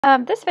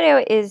This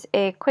video is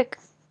a quick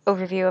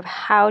overview of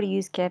how to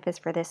use Canvas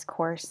for this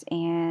course,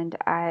 and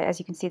as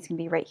you can see, it's going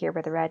to be right here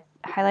where the red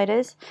highlight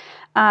is.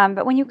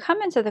 But when you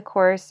come into the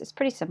course, it's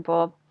pretty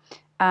simple.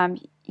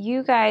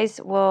 You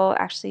guys will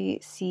actually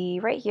see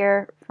right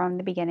here from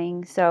the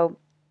beginning. So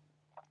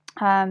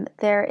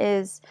there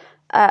is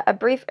a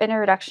brief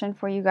introduction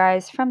for you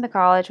guys from the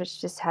college, which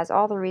just has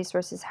all the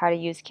resources, how to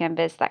use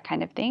Canvas, that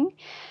kind of thing.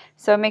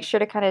 So make sure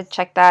to kind of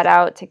check that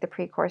out, take the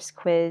pre-course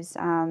quiz.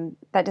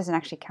 That doesn't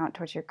actually count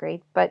towards your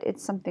grade, but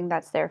it's something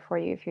that's there for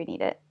you if you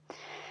need it.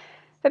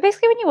 But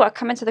basically when you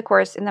come into the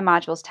course in the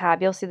modules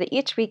tab, you'll see that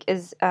each week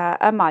is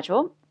a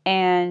module,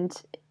 and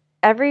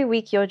every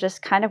week you'll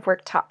just kind of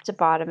work top to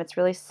bottom. It's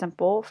really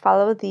simple.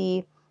 Follow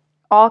the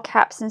all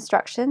caps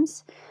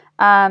instructions.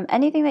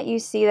 Anything that you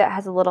see that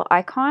has a little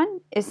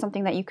icon is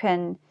something that you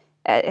can,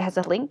 it has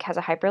a link, has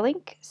a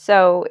hyperlink.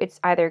 So it's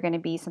either going to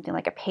be something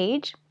like a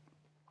page,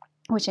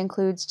 which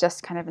includes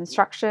just kind of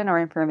instruction or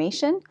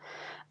information,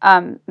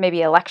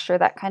 maybe a lecture,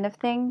 that kind of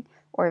thing,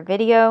 or a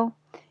video.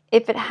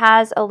 If it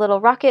has a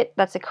little rocket,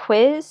 that's a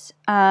quiz.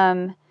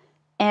 And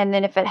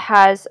then if it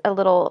has a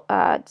little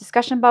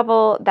discussion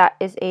bubble, that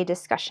is a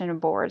discussion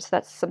board. So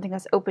that's something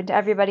that's open to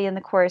everybody in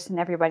the course, and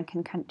everyone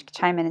can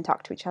chime in and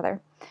talk to each other.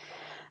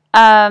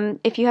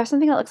 If you have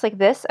something that looks like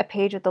this, a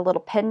page with a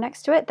little pen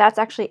next to it, that's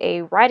actually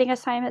a writing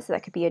assignment. So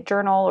that could be a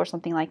journal or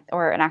something like,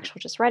 or an actual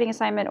just writing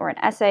assignment or an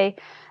essay.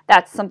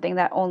 That's something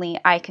that only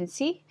I can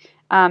see.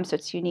 So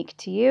it's unique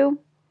to you.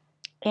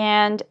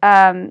 And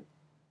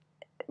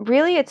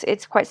really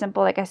it's quite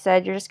simple. Like I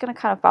said, you're just going to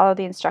kind of follow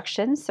the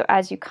instructions. So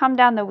as you come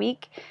down the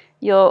week,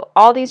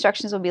 all the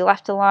instructions will be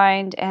left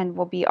aligned and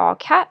will be all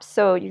caps.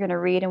 So you're going to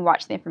read and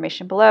watch the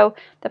information below.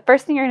 The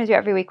first thing you're going to do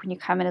every week when you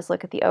come in is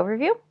look at the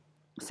overview.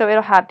 So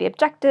it'll have the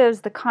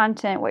objectives, the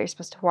content, what you're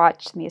supposed to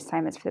watch, and the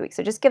assignments for the week.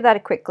 So just give that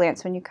a quick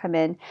glance when you come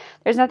in.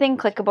 There's nothing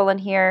clickable in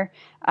here.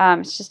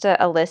 It's just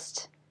a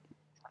list.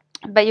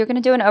 But you're going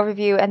to do an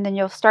overview, and then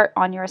you'll start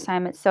on your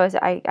assignments. So as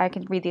I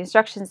can read the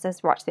instructions, it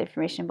says watch the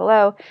information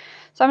below.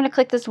 So I'm going to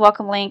click this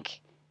welcome link,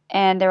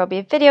 and there will be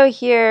a video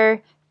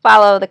here.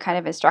 Follow the kind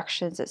of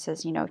instructions. It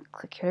says,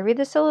 click here to read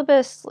the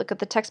syllabus, look at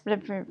the textbook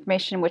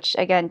information, which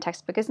again,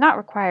 textbook is not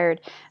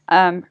required.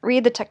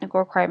 Read the technical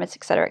requirements,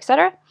 etc.,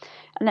 etc.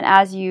 And then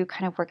as you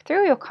kind of work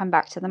through, you'll come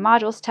back to the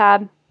modules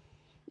tab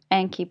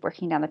and keep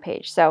working down the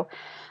page. So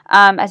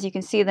as you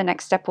can see, the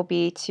next step will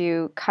be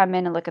to come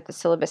in and look at the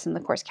syllabus and the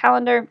course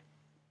calendar.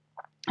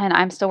 And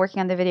I'm still working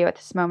on the video at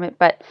this moment,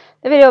 but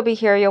the video will be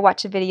here. You'll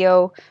watch a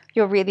video,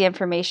 you'll read the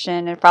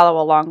information and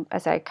follow along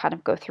as I kind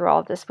of go through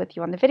all of this with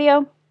you on the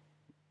video.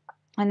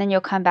 And then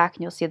you'll come back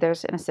and you'll see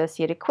there's an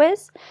associated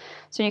quiz.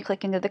 So when you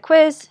click into the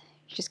quiz,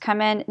 you just come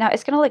in. Now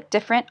it's going to look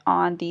different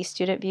on the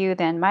student view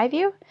than my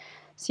view.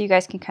 So you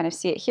guys can kind of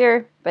see it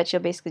here, but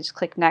you'll basically just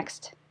click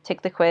next,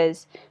 take the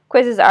quiz.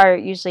 Quizzes are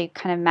usually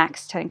kind of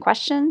max 10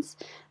 questions.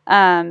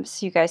 So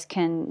you guys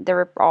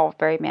they're all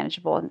very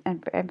manageable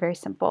and very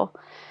simple.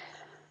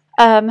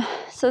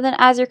 So then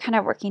as you're kind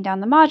of working down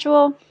the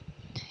module,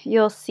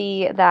 you'll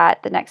see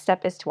that the next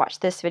step is to watch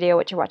this video,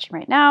 which you're watching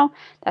right now.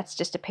 That's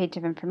just a page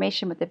of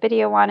information with a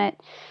video on it.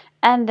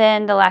 And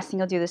then the last thing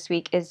you'll do this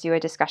week is do a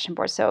discussion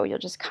board. So you'll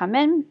just come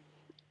in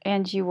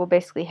and you will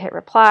basically hit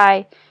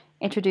reply,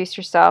 introduce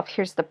yourself.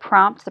 Here's the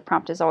prompt. The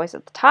prompt is always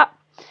at the top.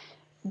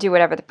 Do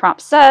whatever the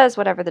prompt says,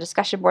 whatever the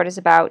discussion board is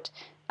about,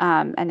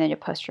 and then you'll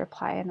post your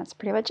reply, and that's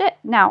pretty much it.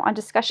 Now, on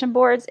discussion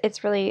boards,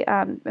 it's really,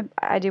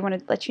 I do want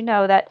to let you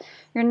know that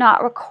you're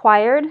not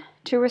required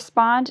to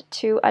respond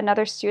to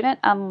another student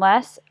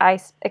unless I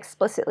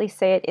explicitly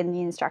say it in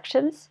the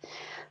instructions.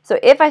 So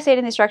if I say it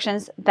in the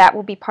instructions, that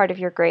will be part of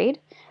your grade.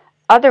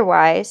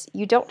 Otherwise,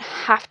 you don't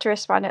have to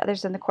respond to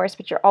others in the course,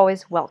 but you're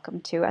always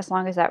welcome to, as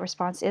long as that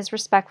response is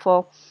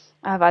respectful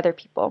of other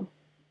people.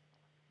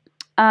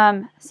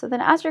 So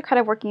then as you're kind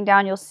of working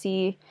down, you'll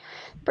see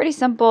pretty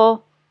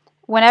simple.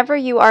 Whenever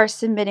you are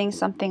submitting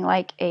something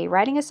like a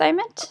writing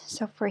assignment,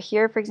 so for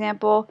here, for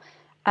example,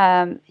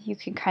 you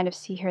can kind of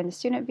see here in the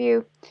student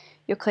view,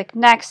 you'll click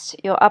next,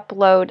 you'll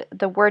upload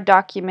the Word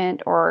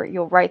document, or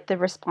you'll write the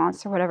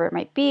response or whatever it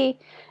might be,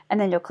 and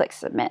then you'll click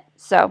submit.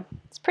 So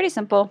it's pretty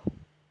simple.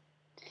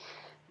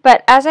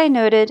 But as I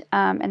noted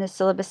in the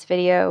syllabus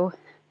video,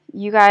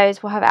 you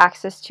guys will have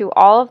access to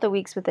all of the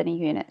weeks within a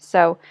unit.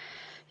 So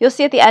you'll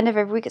see at the end of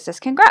every week it says,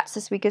 congrats,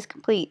 this week is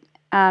complete.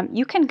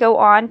 You can go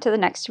on to the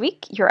next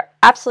week. You're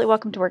absolutely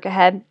welcome to work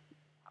ahead.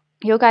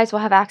 You guys will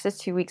have access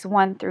to weeks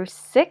 1 through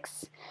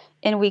 6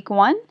 in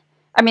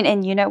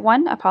in unit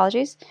 1,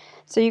 apologies.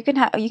 So you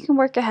can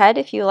work ahead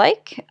if you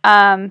like,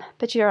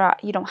 but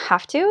you don't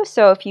have to.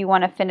 So if you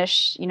want to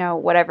finish,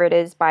 whatever it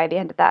is by the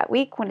end of that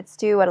week when it's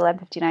due at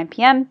 11:59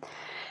 p.m.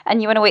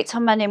 and you want to wait till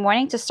Monday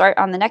morning to start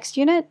on the next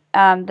unit,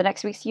 the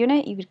next week's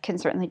unit, you can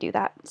certainly do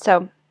that.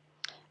 So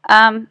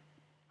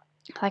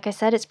like I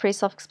said, it's pretty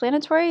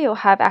self-explanatory. You'll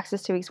have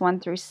access to weeks 1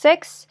 through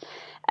 6.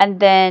 And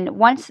then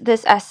once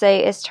this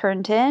essay is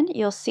turned in,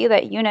 you'll see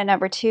that unit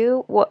number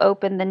 2 will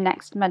open the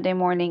next Monday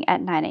morning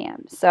at 9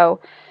 a.m. So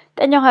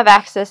then you'll have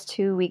access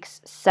to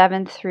weeks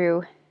 7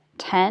 through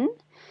 10.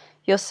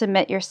 you'll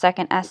submit your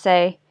second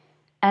essay,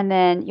 and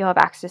then you'll have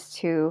access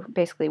to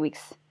basically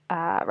weeks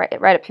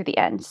right up through the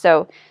end.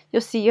 So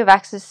you'll see you have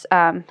access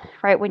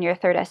right when your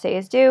third essay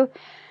is due,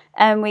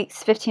 and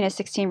weeks 15 and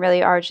 16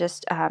 really are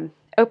just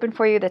open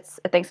for you. That's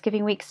a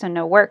Thanksgiving week, so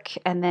no work,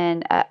 and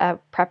then a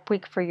prep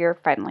week for your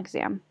final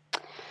exam.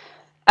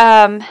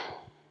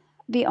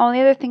 The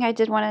only other thing I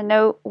did want to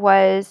note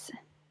was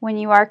when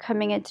you are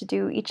coming in to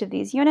do each of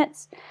these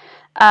units,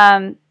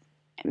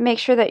 make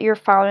sure that you're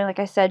following, like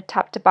I said,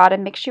 top to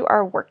bottom. Make sure you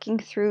are working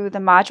through the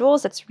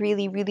modules. That's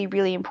really, really,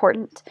 really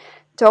important.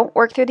 Don't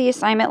work through the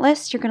assignment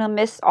list. You're going to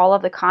miss all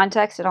of the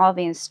context and all of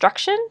the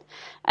instruction,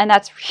 and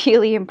that's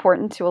really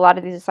important to a lot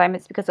of these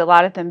assignments because a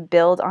lot of them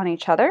build on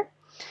each other.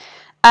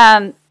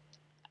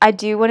 I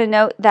do want to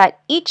note that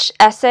each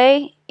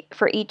essay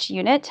for each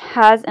unit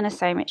has an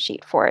assignment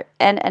sheet for it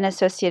and an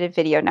associated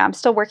video. Now, I'm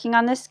still working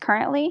on this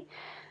currently,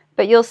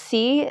 but you'll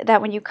see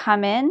that when you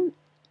come in,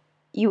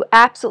 you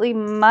absolutely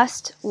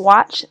must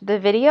watch the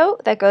video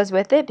that goes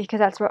with it because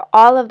that's where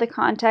all of the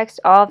context,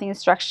 all of the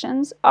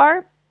instructions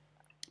are,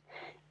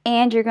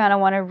 and you're going to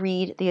want to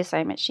read the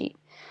assignment sheet.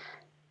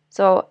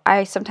 So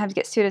I sometimes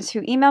get students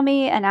who email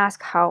me and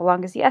ask how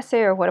long is the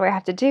essay or what do I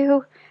have to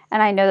do,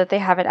 and I know that they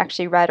haven't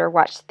actually read or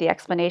watched the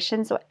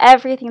explanation. So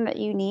everything that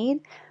you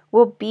need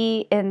will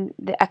be in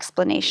the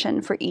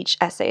explanation for each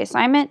essay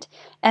assignment,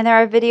 and there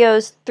are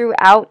videos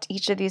throughout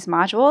each of these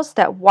modules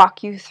that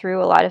walk you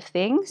through a lot of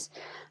things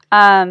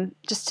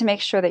just to make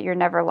sure that you're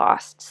never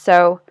lost.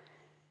 So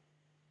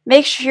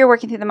make sure you're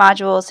working through the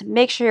modules,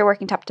 make sure you're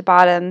working top to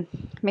bottom,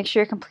 make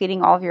sure you're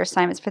completing all of your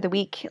assignments for the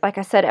week. Like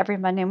I said, every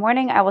Monday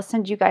morning I will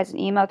send you guys an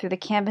email through the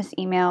Canvas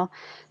email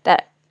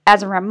that,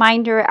 as a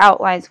reminder,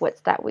 outlines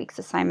what that week's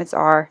assignments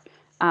are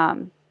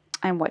and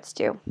what's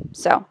due.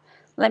 So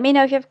let me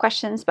know if you have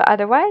questions, but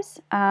otherwise,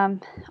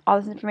 all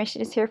this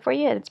information is here for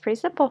you, and it's pretty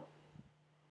simple.